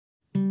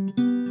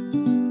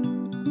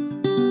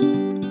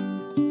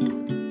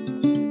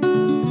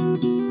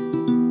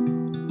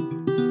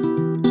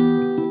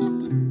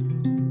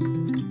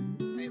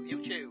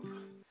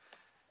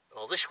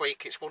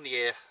week, it's 1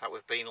 year that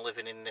we've been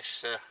living in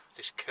this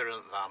this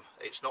current van.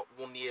 It's not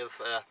 1 year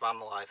of van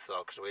life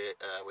though, because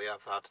we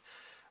have had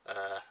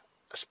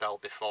a spell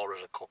before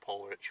as a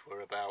couple, which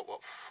were about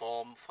what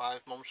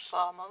 5 months.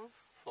 4 months.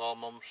 4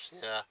 months,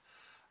 yeah.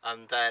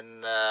 And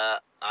then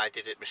I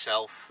did it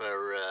myself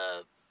for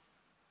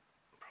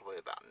probably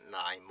about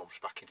 9 months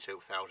back in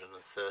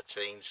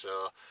 2013.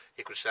 So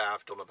you could say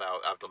I've done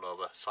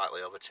over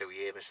slightly over 2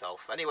 years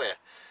myself. Anyway.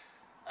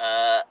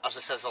 As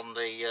I says on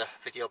the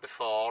video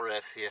before,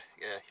 if you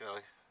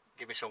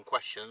give me some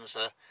questions,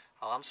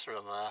 I'll answer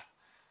them. I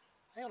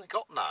only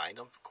got 9.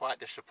 I'm quite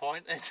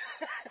disappointed.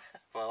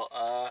 But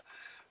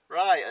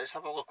right, let's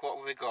have a look. What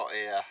have we got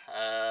here?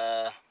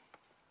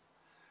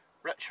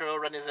 Retro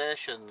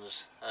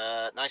renovations.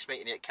 Nice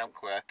meeting you at Camp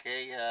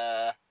Quirky.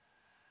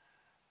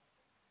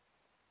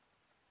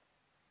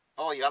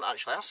 Oh, you haven't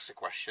actually asked the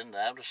question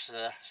there.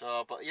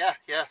 But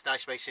yeah,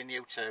 nice meeting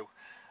you too.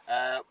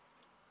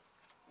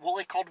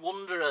 Woolly Cod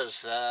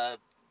Wanderers,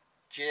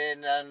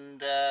 Jane and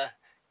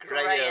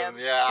Graham.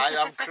 Yeah,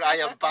 I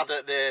am bad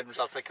at names.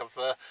 I think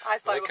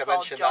I've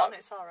mentioned John, that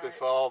it's all right.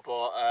 before.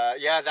 But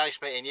yeah,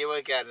 nice meeting you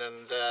again.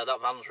 And that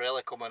van's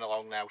really coming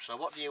along now. So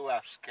what do you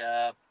ask?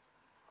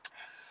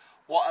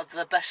 What are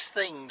the best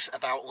things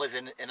about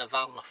living in a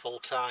van full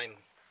time?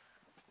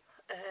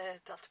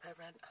 Don't have to pay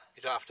rent.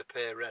 You don't have to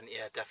pay rent.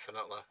 Yeah,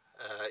 definitely.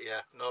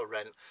 Yeah, no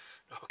rent.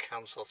 No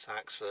council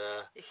tax.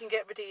 You can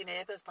get rid of your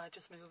neighbours by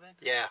just moving.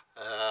 Yeah,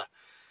 yeah.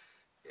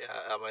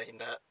 I mean,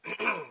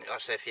 like I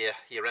say, if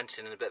you're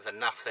renting in a bit of a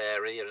naff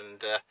area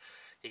and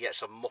you get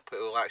some muppet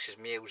who likes his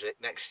music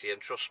next to you,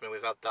 and trust me,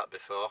 we've had that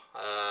before.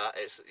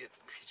 You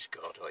just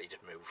go, don't you?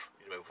 Just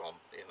move on,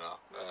 you know.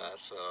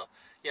 So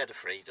yeah, the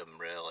freedom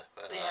really.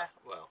 Yeah.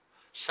 Well,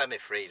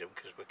 semi-freedom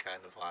because we're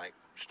kind of like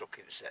stuck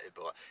in the city,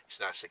 but it's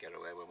nice to get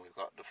away when we've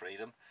got the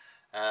freedom.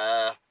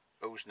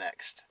 Who's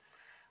next?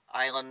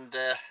 Island.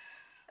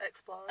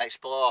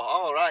 Explore.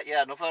 Oh, right,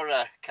 yeah,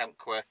 another Camp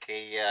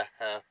Quirky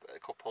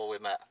couple we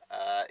met.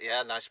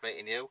 Yeah, nice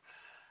meeting you.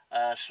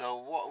 So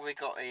what have we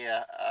got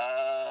here?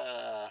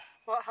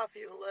 What have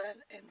you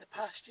learned in the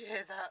past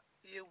year that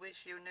you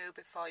wish you knew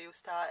before you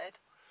started?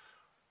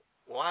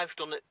 Well, I've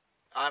done it.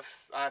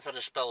 I've had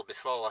a spell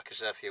before, like I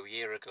said, a few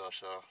years ago.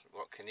 So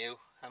what can you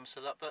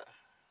answer that bit?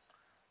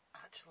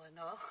 Actually,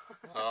 no.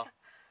 No.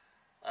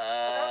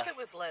 I don't think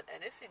we've learned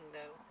anything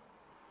new.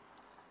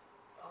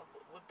 Or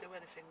would do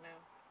anything new.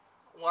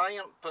 Well, I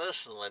am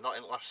personally not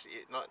in last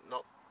year,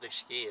 not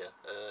this year,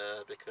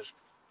 because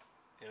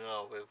you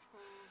know we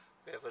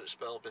have had a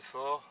spell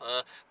before.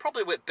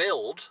 Probably with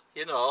build,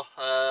 you know.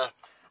 I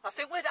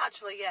think we'd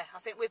actually, I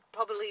think we'd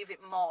probably leave it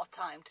more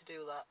time to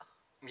do that.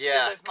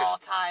 Yeah, there's more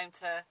time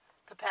to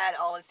prepare it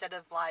all instead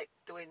of like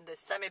doing the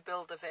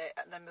semi-build of it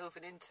and then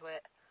moving into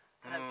it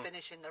and then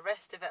finishing the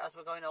rest of it as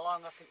we're going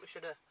along. I think we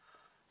should have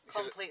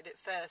completed it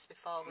first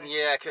before we.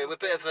 Yeah, we're a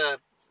bit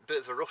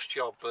of a rush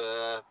job.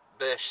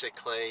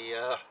 Basically,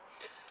 you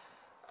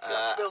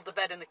had to build the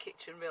bed in the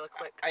kitchen really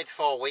quick. I had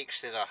 4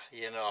 weeks, did I?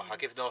 You know, I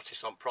give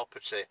notice on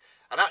property,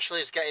 and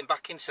actually, as getting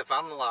back into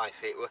van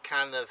life, it were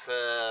kind of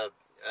a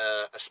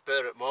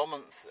spur at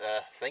moment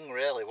thing,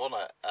 really,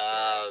 wasn't it?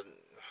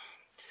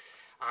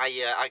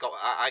 I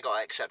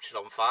got accepted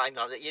on fine.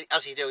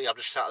 As you do, I'm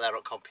just sat there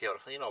on computer.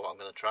 You know what? I'm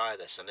going to try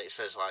this, and it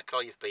says like, "Oh,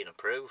 you've been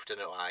approved,"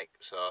 and it like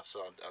so.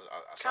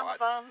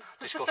 I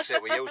discussed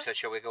it with you. Said,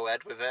 "Shall we go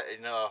ahead with it?"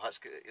 You know, let's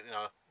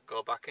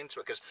go back into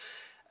it because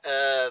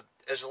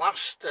as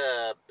last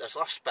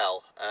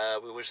spell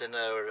we was in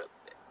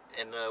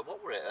a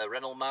what were it? A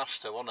Renault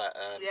Master, wasn't it?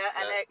 An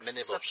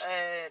minibus.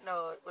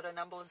 No, with an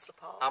ambulance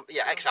support.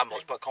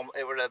 Ex-ambulance, but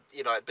it were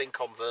it'd been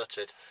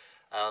converted.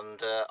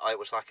 And it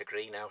was like a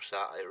greenhouse.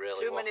 That it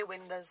really Too many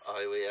windows. Oh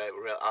yeah,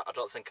 I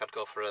don't think I'd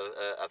go for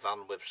a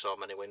van with so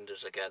many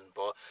windows again.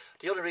 But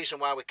the only reason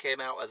why we came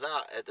out of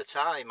that at the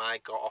time, I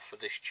got offered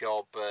this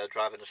job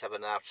driving a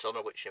 7.5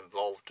 tonner, which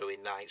involved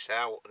doing nights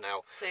out.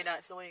 Now 3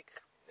 nights a week.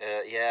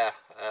 Yeah,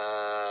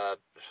 I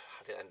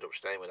didn't end up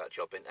staying with that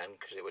job in end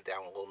because it was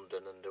down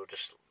London, and they would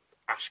just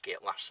ask you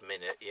at last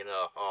minute, you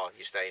know, oh,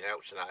 you're staying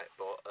out tonight,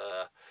 but.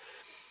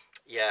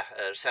 Yeah,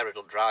 Sarah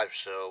don't drive,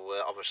 so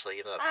obviously,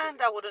 you know. And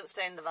I wouldn't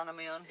stay in the van on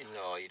my own.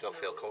 No, you don't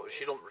feel comfortable.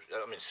 You don't.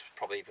 I mean,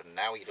 probably even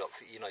now, you don't.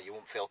 You know, you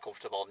wouldn't feel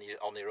comfortable on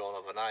your own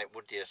overnight,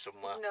 would you?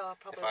 Somewhere. No,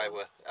 probably. If I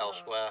were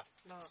elsewhere.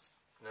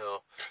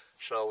 No.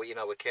 So we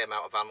came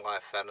out of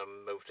Vanlife then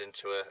and moved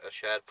into a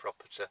shared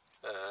property,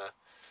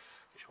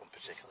 which wasn't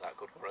particularly that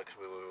good for it because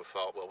we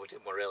thought, well, we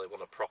didn't really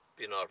want to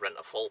rent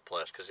a full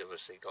place because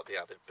obviously got the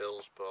added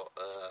bills, but.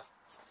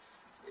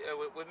 Yeah,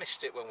 we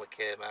missed it when we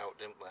came out,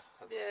 didn't we?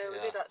 Yeah, we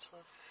did actually.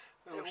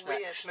 It was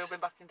weird moving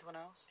back into an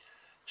house.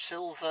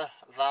 Silver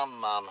Van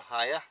Man,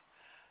 hiya.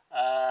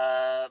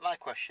 My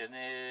question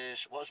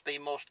is, what's been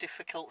the most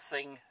difficult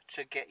thing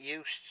to get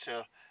used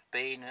to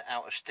being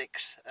out of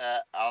sticks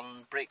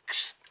and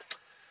bricks?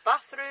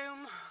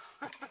 Bathroom.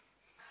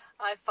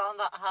 I found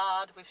that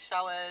hard with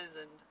showers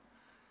and.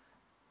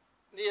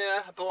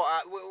 Yeah,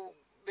 but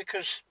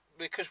because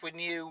because we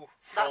knew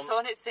from... That's the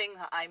only thing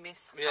that I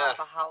miss out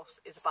of a house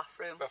is a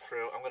bathroom.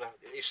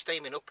 It's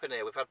steaming up in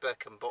here. We've had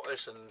bacon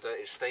butters and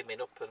it's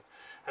steaming up, and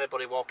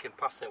anybody walking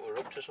past it, we're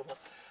up to something.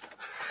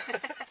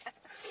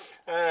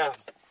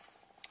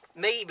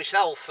 Me,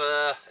 myself,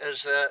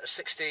 as a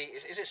 60...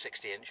 Is it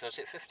 60-inch or is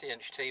it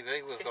 50-inch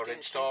TV we've got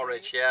in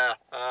storage? TV. Yeah.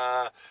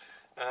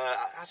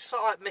 I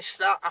sort of like miss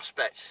that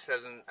aspect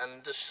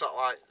and just sort of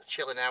like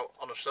chilling out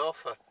on a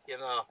sofa, you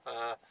know.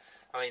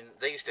 I mean,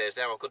 these days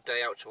now, a good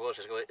day out to us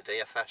is going to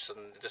DFS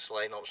and just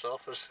laying on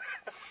sofas.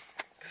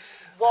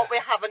 What we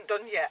haven't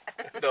done yet.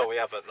 No, we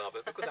haven't, no, but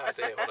it's a good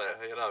idea,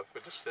 wasn't it? You know,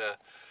 we just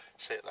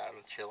sit there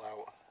and chill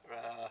out.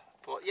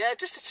 But yeah,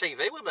 just a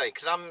TV with me,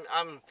 because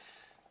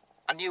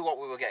I knew what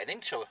we were getting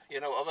into, you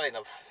know what I mean?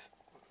 Of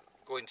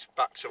going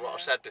back to what I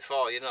said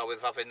before, you know,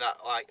 with having that,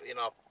 like, you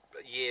know,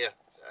 year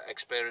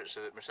experience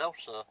of it myself,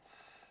 so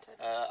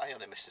I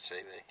only missed the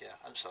TV, yeah,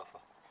 and sofa.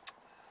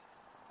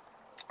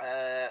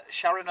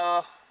 Sharon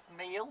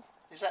O'Neill,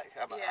 is that?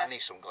 I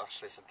need some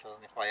glasses, I'm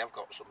telling you. Well, I have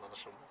got some on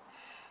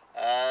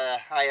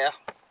somewhere. Hiya.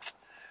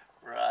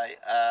 Right.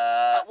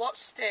 At what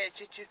stage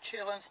did you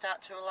chill and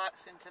start to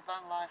relax into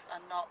van life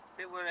and not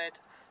be worried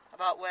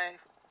about where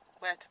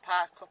to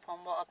park up,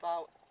 and what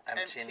about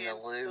emptying the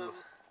loo?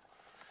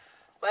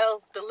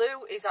 Well, the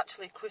loo is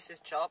actually Chris's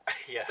job,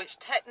 yeah. Which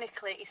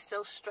technically he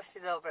still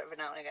stresses over every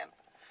now and again.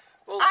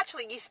 Well,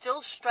 actually, you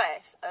still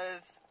stress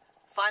of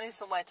finding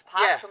somewhere to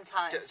park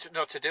sometimes.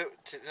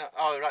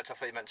 Oh, right, I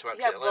thought you meant to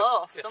empty the loo.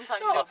 Both. Yeah.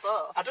 Sometimes you do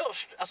both. I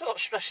don't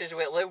stress his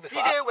with loo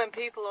before. You do when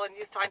people are, and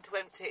you're trying to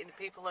empty it and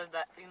people are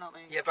there, you know what I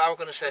mean? Yeah, but I was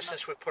going to say,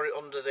 since we put it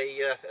under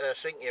the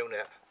sink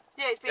unit.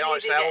 Yeah, it's been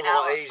easy getting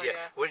out. It's a lot easier.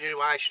 Which is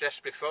why I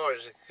stressed before,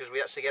 is because we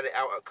had to get it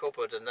out of the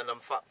cupboard, and then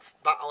I'm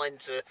battling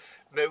to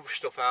move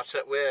stuff out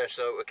of the way,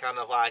 so it was kind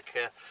of like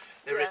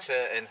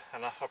irritating,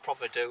 and I'll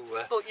probably do...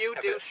 but you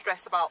do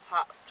stress about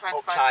trying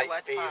to find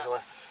somewhere to park. Easily.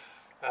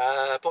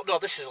 But no,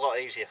 this is a lot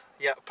easier.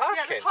 Yeah,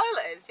 parking. Yeah, the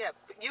toilet is,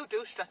 but you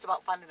do stress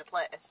about finding a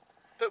place.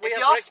 But if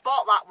your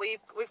spot that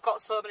we've got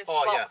so many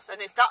spots,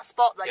 and if that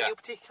spot that you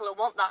particularly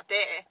want that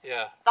day,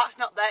 that's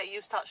not there,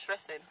 you start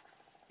stressing.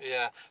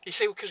 Yeah, you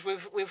see, because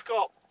we've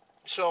got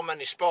so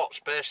many spots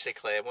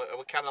basically, and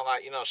we kind of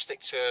like, you know,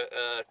 stick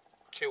to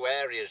 2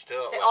 areas,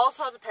 don't we? It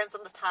also depends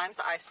on the times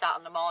that I start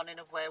in the morning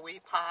of where we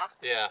park.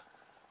 Yeah.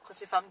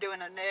 Because if I'm doing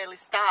an early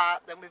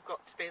start, then we've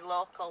got to be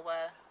local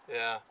where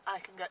I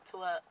can get to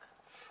work.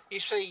 You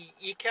see,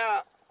 you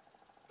can't.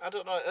 I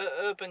don't know,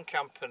 urban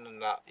camping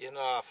and that. You know,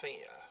 I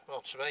think.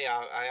 Well, to me,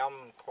 I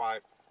am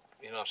quite,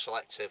 you know,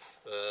 selective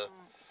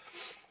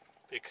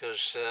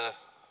because.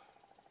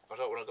 I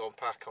don't want to go and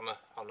park on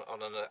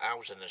an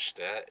housing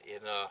estate,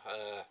 you know.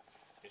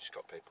 You just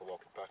got people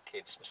walking past,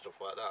 kids and stuff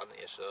like that, haven't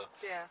you? So,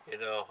 you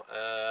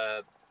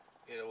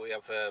know, we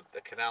have a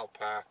canal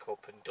park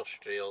up,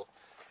 industrial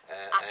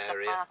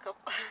area.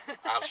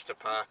 Asda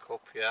Park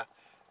up, yeah.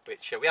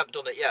 Which we haven't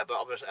done it yet, but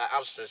obviously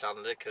Asda's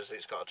handy because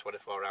it's got a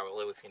 24-hour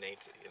loo if you need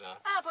it, you know.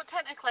 But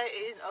technically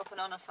it isn't open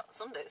on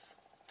Sundays,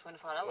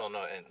 24 hours. Well,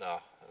 no, it ain't,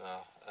 no.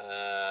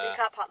 So you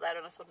can't park there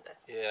on a Sunday.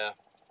 Yeah.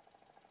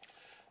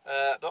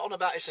 But on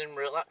about it's in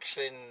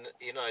relaxing,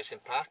 you know, it's in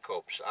park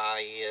ups.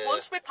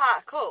 Once we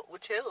park up, we're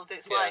chilled.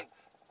 It's like.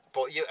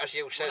 But as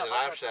you said and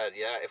I've said,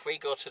 if we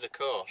go to the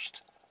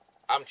coast,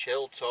 I'm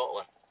chilled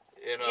totally.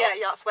 You know. Yeah,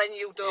 that's when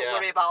you don't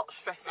worry about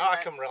stressing. I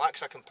can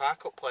relax. I can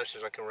park up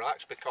places. I can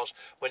relax because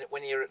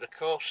when you're at the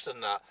coast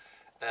and that,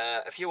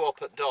 if you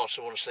open the door,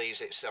 someone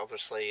sees it's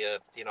obviously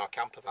you know, a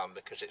camper van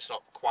because it's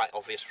not quite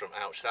obvious from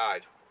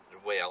outside the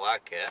way I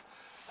like it.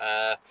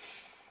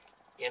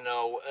 You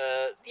know,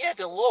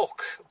 they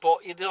look,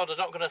 but you know they're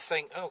not going to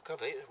think, oh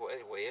God, it's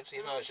weird.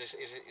 You know, is it,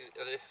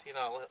 you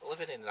know,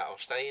 living in that or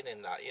staying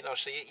in that? You know,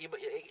 so you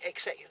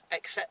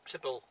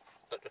acceptable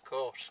at the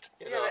coast.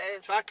 You know? It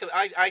is. So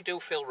I do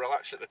feel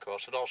relaxed at the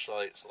coast, and also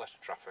it's less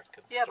traffic.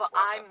 And but like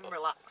I'm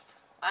relaxed.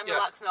 I'm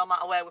relaxed no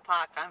matter where we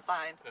park. I'm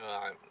fine. You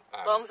know,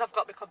 as long as I've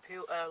got my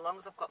computer, as long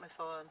as I've got my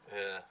phone.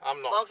 Yeah,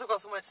 I'm not. As long as I've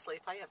got somewhere to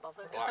sleep, I ain't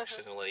bothered.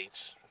 Relaxing in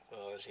Leeds,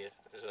 as you.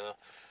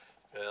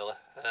 Really,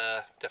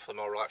 definitely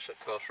more relaxed at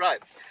coast.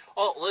 Right,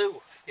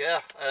 loo,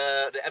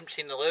 the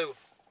emptying the loo.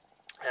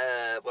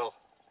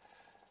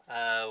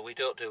 We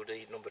don't do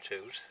the number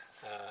 2s.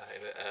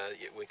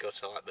 We go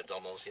to like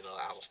McDonald's, you know,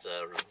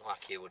 Asda, and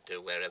like you would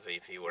do wherever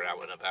if you were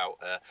out and about.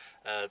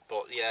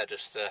 But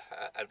just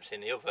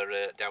emptying the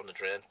other down the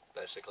drain,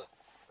 basically.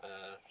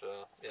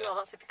 Well,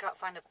 that's if you can't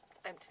find an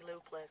empty loo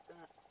place,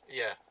 isn't it?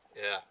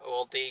 Yeah.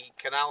 Well, the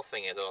canal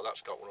thingy though,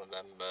 that's got one of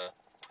them.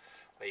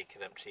 Where you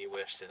can empty your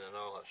waste in and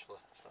all, actually.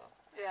 So.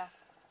 Yeah.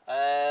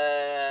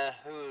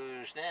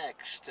 Who's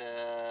next?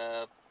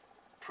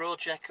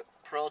 Project.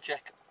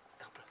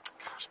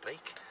 Can't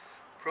speak.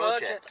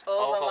 Project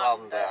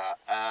Overlander.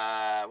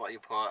 What you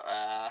put?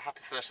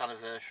 Happy first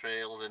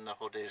anniversary, loving the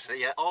hoodies.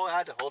 Yeah. Oh, I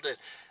had the hoodies.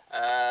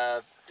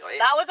 That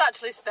was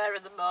actually spare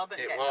of the moment.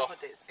 Getting the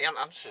hoodies. He hadn't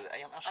answered.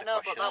 I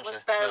know, but that was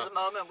spare of the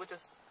moment. We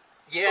just.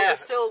 Yeah. But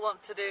we still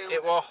want to do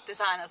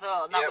designer's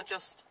own. That was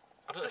just.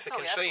 I don't know if you So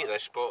can we had see one.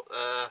 this, but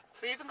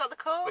We even got the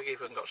coat. we've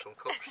even got some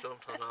cups done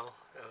and all.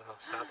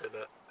 Sad, isn't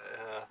it?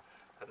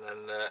 And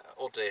then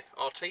hoodie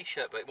or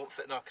t-shirt, but it won't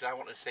fit. No, because I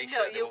wanted a t-shirt.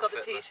 No, and it you won't got the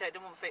fit me. t-shirt,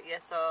 it won't fit you,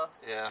 so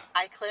Yeah.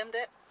 I claimed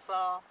it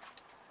for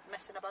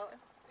messing about him.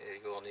 Here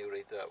you go on. You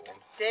read that one.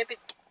 David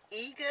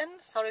Egan,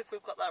 sorry if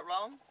we've got that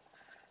wrong.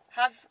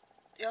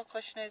 Your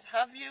question is,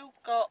 have you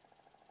got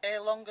a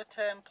longer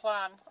term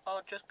plan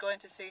or just going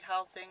to see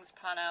how things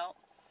pan out?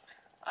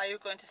 Are you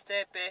going to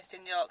stay based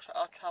in Yorkshire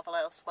or travel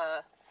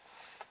elsewhere?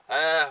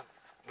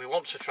 We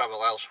want to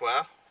travel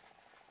elsewhere.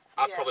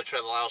 I'd Yeah. probably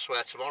travel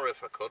elsewhere tomorrow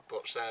if I could,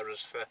 but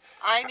Sarah's...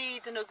 I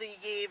need another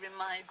year in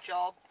my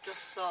job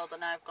just so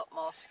then I've got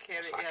more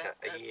security. It's like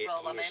a at year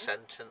role I'm in.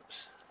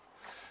 sentence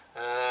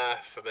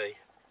for me,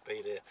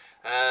 being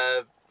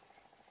here.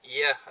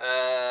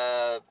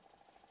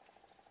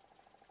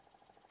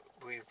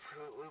 We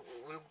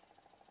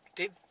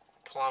did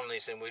plan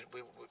these and we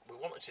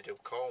wanted to do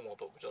Cornwall,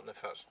 but we don't know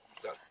if that's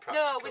practical.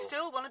 No, we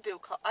still want to do.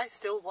 I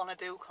still want to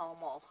do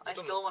Cornwall. I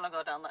done- still want to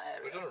go down that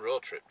area. We've done a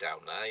road trip down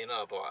there, you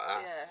know, but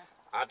Yeah.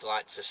 I'd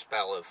like to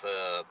spell of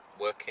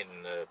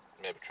working,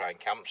 maybe trying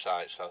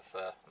campsites. I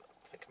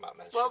think I might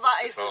mention Well, this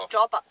that is before. his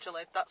job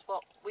actually. That's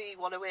what we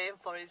want to aim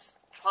for, is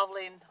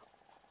travelling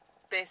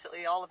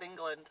basically all of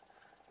England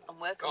and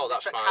working Oh, on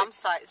that's different my-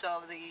 campsites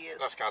over the years.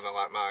 That's kind of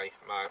like my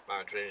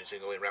dreams in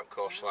going around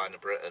coastline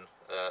of Britain,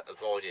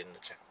 avoiding the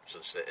towns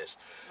and cities.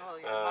 Oh,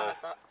 yeah,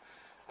 manage that.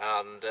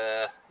 And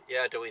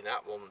yeah, doing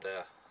that one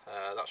day.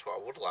 That's what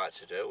I would like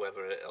to do.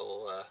 Whether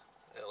it'll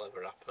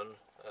ever happen,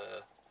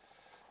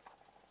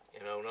 you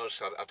know, knows.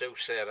 I do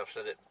say, and I've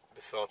said it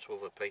before to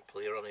other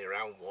people, you're only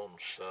around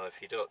once. So if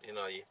you don't, you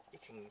know, you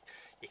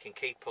can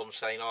keep on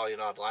saying, oh, you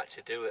know, I'd like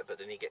to do it, but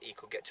then you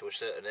could get to a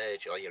certain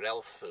age, or your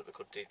health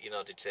could, you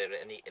know,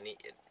 deteriorate, and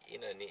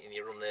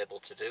you're unable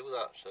to do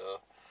that.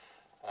 So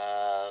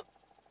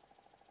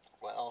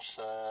what else?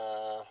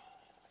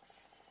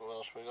 What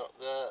else we got?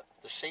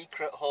 The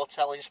secret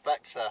hotel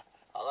inspector.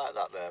 I like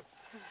that name.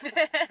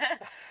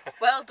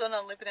 Well done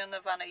on living in the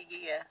van a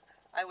year.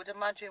 I would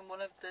imagine one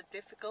of the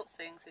difficult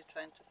things is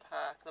trying to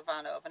park the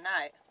van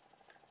overnight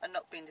and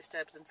not being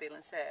disturbed and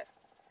feeling safe.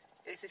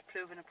 Is this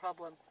proving a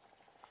problem?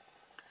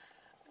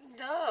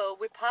 No,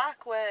 we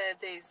park where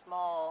there's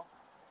more.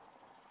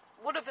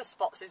 One of the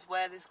spots is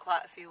where there's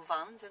quite a few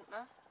vans, isn't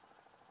there?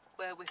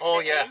 Where we Oh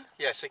fit yeah, in.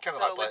 yeah. So kind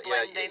of So like we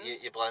yeah, blend in.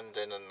 you blend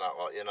in and that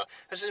lot, you know.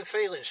 As in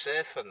feeling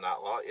safe and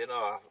that lot, you know.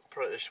 I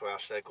put it this way: I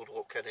say, good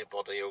luck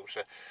anybody who's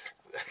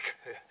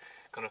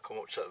going to come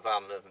up to the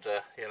van and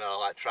you know,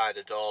 like try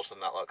the doors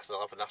and that lot, because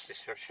I'll have a nasty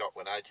shock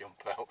when I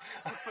jump out.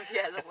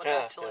 Yeah, that would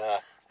actually.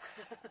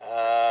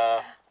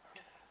 Yeah.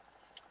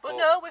 But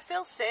no, we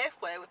feel safe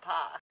where we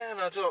park. And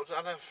I can't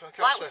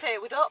Like say. we say,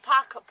 we don't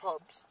park at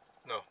pubs.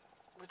 No,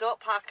 We don't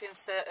park in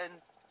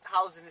certain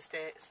housing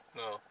estates.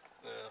 no.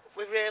 Yeah.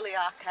 We really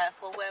are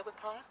careful where we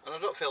park. And I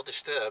don't feel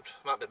disturbed.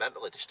 I might be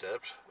mentally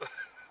disturbed.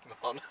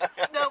 Come on.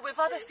 No, we've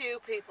had a few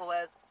people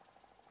where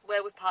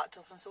we parked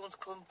up and someone's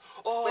come.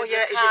 Oh with yeah,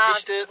 the is it card,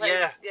 disturbed?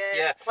 playing-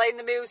 Yeah. playing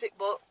the music,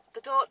 but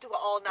they don't do it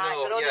all night.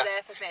 No, They're only yeah.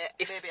 there for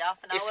maybe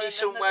half an hour. If you're and then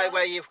somewhere they're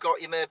where gone. you've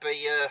got, you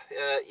maybe,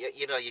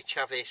 you know, your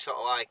chavvy sort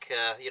of like,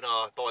 you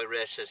know, boy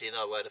racers, you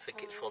know, where they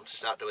think it's fun to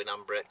start doing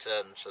handbrake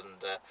turns,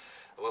 and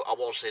I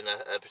was in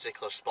a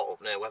particular spot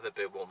up near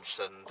Weatherby once,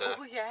 and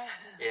Oh yeah.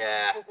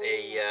 yeah,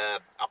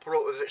 I put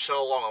up with it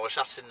so long. I was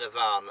sat in the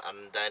van,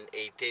 and then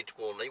he did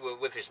one. He was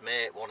with his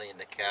mate, one in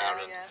the car,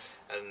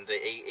 and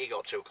he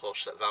got too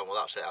close to the van. Well,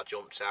 that's it. I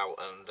jumped out,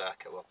 and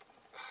well,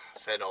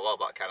 say no more,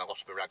 but I kind of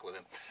lost my rag with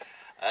him.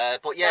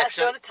 But yeah, That's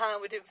the only time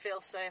we didn't feel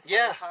safe. when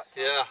yeah, we parked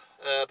up.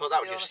 yeah. But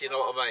that was The just, only you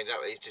know what I mean. That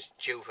was just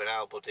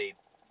juvenile, buddy.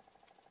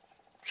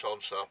 So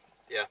and so,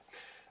 yeah.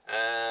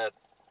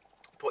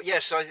 But yeah,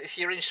 so if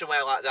you're in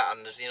somewhere like that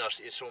and there's, you know,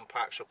 someone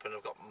parks up and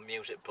they've got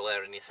music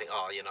blaring, you think,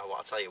 oh, you know what?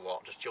 I'll tell you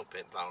what, just jump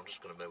in, man. I'm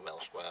just going to move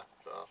elsewhere.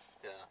 So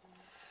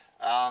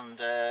yeah. And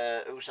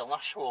who's the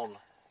last one?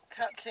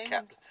 Captain.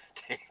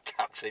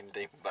 Captain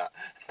Dimbat.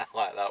 I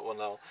like that one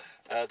now.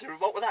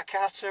 What was that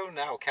cartoon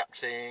now?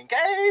 Captain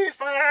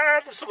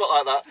Caveman! Something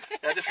like that.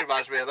 Yeah, it just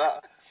reminds me of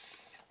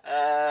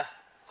that.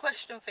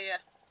 Question for you.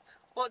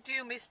 What do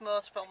you miss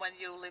most from when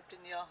you lived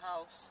in your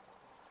house?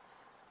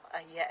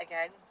 Yet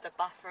again, the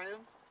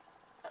bathroom.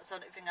 That's the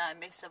only thing I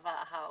miss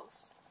about a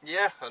house.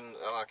 Yeah, and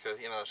like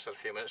you know, I said a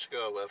few minutes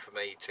ago, for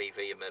me,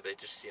 TV and maybe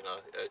just, you know,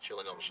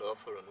 chilling on the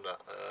sofa and that.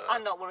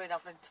 I'm not worried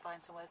having to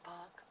find somewhere to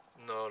park.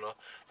 No.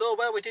 Though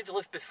where we did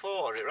live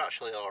before, it was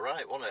actually all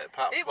right, wasn't it?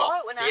 Apart It from,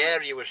 was when the I was-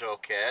 area was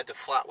okay. The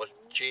flat was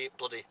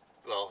bloody.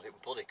 Well, it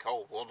was bloody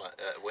cold, wasn't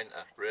it?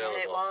 Winter, really.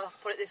 Yeah, it was.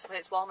 Put it this way,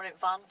 it's warmer in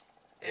van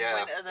in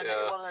winter than it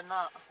was in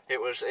that. It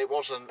was. It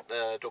wasn't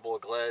double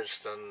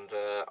glazed, and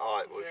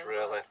it was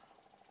really. bad.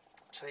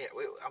 So yeah,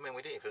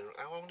 we didn't even.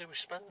 How long did we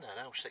spend there?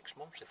 Now 6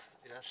 months, if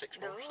 6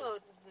 months. No,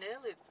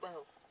 nearly.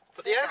 Well,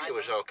 But the say area 9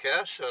 was months. okay,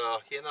 so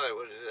you know it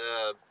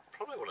was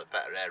probably one of the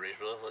better areas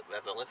we've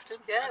ever lived in.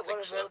 Yeah, I it think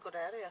was a so. real good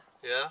area.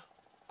 Yeah,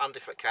 and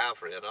if at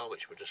Carvery, you know,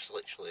 which were just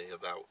literally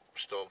about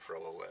stone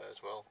throw away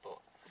as well. But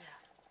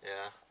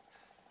yeah.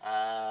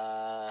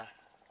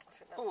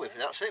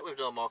 that's it. We've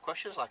done more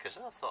questions. Like I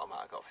said, I thought I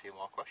might have got a few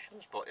more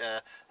questions, but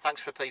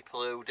thanks for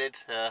people who did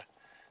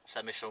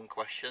send me some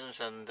questions,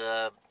 and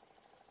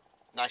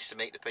nice to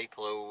meet the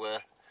people who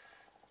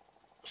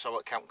saw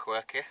at Camp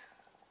Quirky.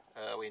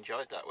 We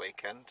enjoyed that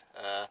weekend.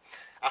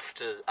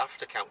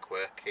 After Camp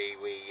Quirky,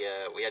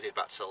 we headed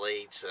back to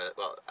Leeds.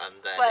 And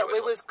then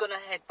we was gonna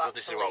head back.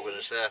 This to is Leeds. what we're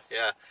gonna say.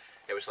 Yeah,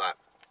 it was like,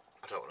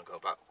 I don't want to go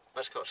back.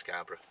 Let's go to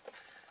Scarborough.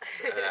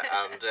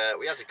 And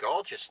we had a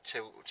gorgeous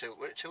two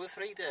or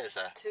 3 days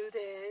there. 2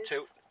 days.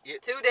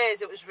 2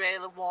 days. It was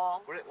really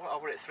warm. Were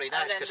it 3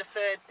 nights? And then the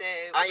third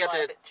day it was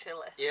a bit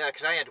chilly. Yeah,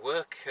 because I had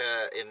work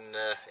in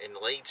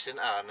Leeds, didn't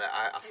I? And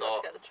I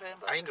thought had to get the train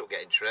back. I ended up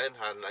getting train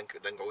and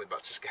then going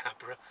back to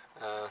Scarborough.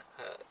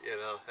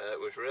 It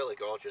was really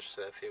gorgeous.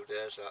 A few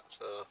days that.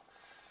 So,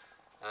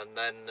 and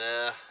then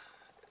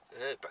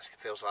it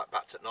feels like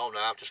back to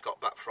normal now. I've just got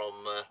back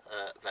from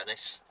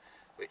Venice,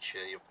 which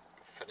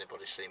if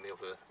anybody's seen my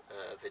other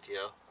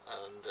video,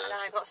 and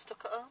I got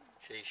stuck at home.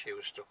 She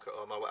was stuck at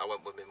home. I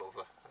went with my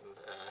mother,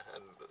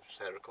 and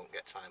Sarah couldn't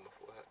get time off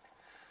work.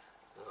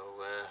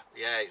 So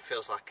yeah, it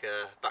feels like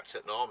back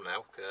to norm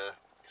now.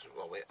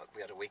 Well,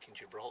 we had a week in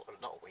Gibraltar,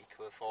 not a week,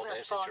 4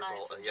 days in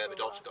Gibraltar. Yeah, my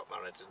daughter got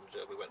married,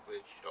 and we went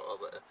with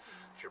over to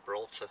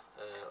Gibraltar.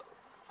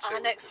 Our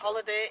next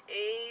holiday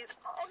is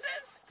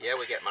August. Yeah,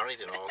 we get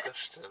married in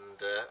August, and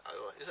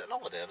is it an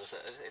holiday?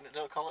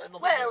 Don't call it an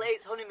holiday. Well,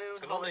 it's honeymoon.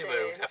 It's an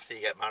honeymoon after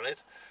you get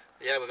married.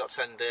 Yeah, we've got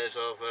 10 days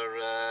over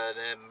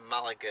near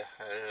Malaga.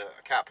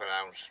 I can't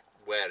pronounce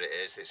where it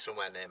is. It's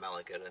somewhere near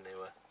Malaga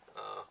anyway.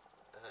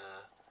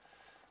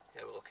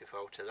 Yeah, we're looking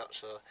forward to that.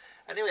 So,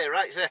 anyway,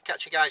 right, so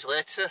catch you guys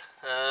later.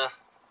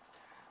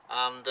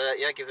 And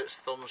yeah, give it a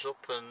thumbs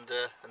up and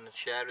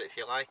share it if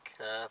you like.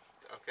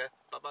 Okay,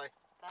 bye bye.